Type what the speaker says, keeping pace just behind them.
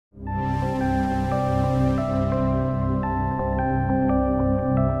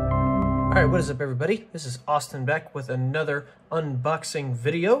Alright, what is up everybody? This is Austin back with another unboxing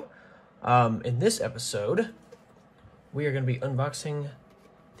video. In this episode, we are going to be unboxing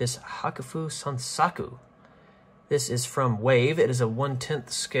this Hakufu Sonsaku. This is from Wave. It is a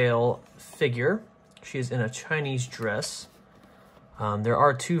 1/10 scale figure. She is in a Chinese dress. There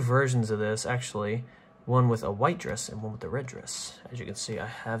are two versions of this, actually. One with a white dress and one with a red dress. As you can see, I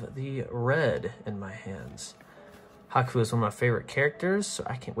have the red in my hands. Hakufu is one of my favorite characters, so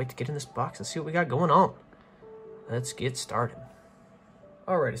I can't wait to get in this box and see what we got going on. Let's get started.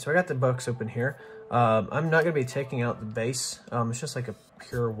 Alrighty, so I got the box open here. I'm not going to be taking out the base. It's just like a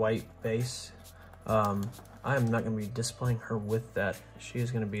pure white base. I am not going to be displaying her with that. She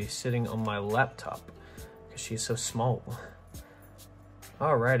is going to be sitting on my laptop because she's so small.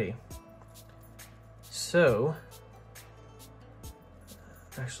 Alrighty. So,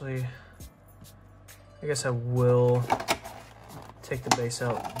 actually, I guess I will take the base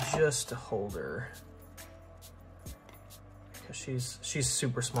out just to hold her, because she's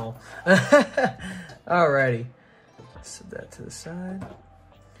super small. Alrighty, set that to the side.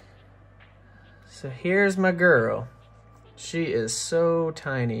 So here's my girl. She is so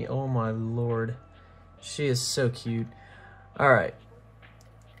tiny. Oh my lord, she is so cute. All right,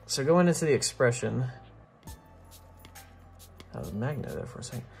 so going into the expression. That was a magnet there for a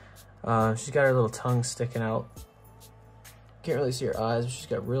second. She's got her little tongue sticking out. Can't really see her eyes, but she's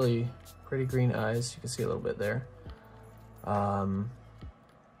got really pretty green eyes. You can see a little bit there.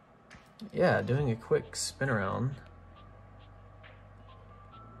 Yeah, doing a quick spin around.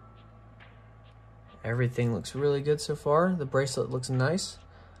 Everything looks really good so far. The bracelet looks nice.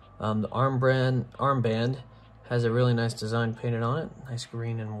 The armband has a really nice design painted on it. Nice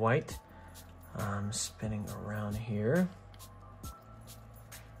green and white. Spinning around here.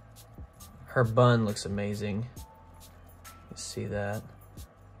 Her bun looks amazing. You see that.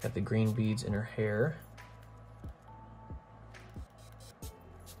 Got the green beads in her hair.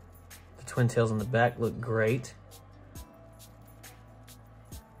 The twin tails on the back look great.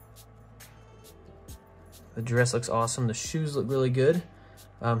 The dress looks awesome. The shoes look really good.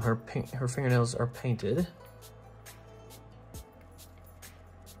 Her fingernails are painted.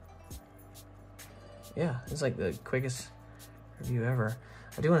 Yeah, it's like the quickest review ever.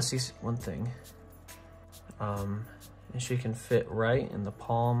 I do want to see one thing. And she can fit right in the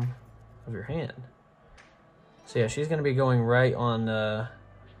palm of your hand. So yeah, she's going to be going right on,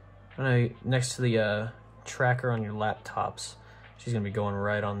 next to the tracker on your laptops. She's going to be going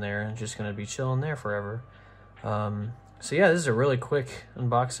right on there and just going to be chilling there forever. So yeah, this is a really quick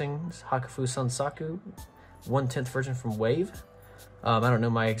unboxing. This Hakufu Sonsaku, 1/10 version from Wave. I don't know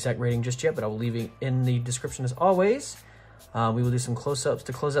my exact rating just yet, but I will leave it in the description as always. We will do some close-ups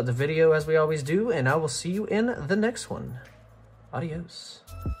to close out the video as we always do, and I will see you in the next one. Adios.